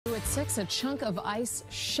6, a chunk of ice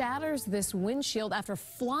shatters this windshield after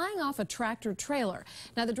flying off a tractor trailer.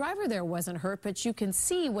 Now, the driver there wasn't hurt, but you can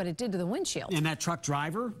see what it did to the windshield. And that truck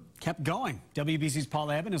driver kept going. WBC's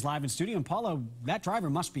Paula Ebben is live in studio. And Paula, that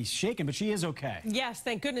driver must be shaken, but she is okay. Yes,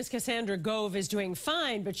 thank goodness Cassandra Gove is doing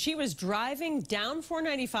fine, but she was driving down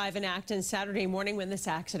 495 in Acton Saturday morning when this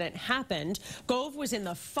accident happened. Gove was in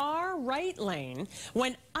the far right lane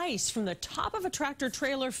when ice from the top of a tractor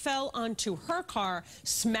trailer fell onto her car,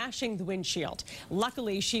 smashing the windshield.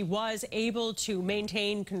 Luckily, she was able to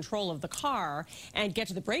maintain control of the car and get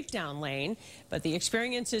to the breakdown lane, but the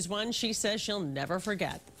experience is one she says she'll never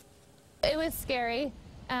forget. It was scary.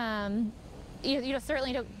 You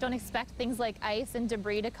certainly don't expect things like ice and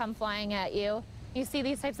debris to come flying at you. You see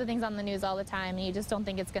these types of things on the news all the time, and you just don't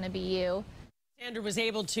think it's going to be you. Cassandra was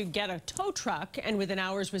able to get a tow truck and within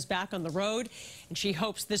hours was back on the road, and she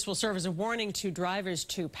hopes this will serve as a warning to drivers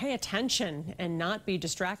to pay attention and not be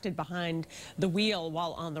distracted behind the wheel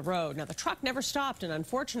while on the road. Now, the truck never stopped, and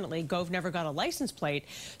unfortunately, Gove never got a license plate,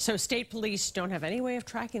 so state police don't have any way of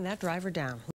tracking that driver down.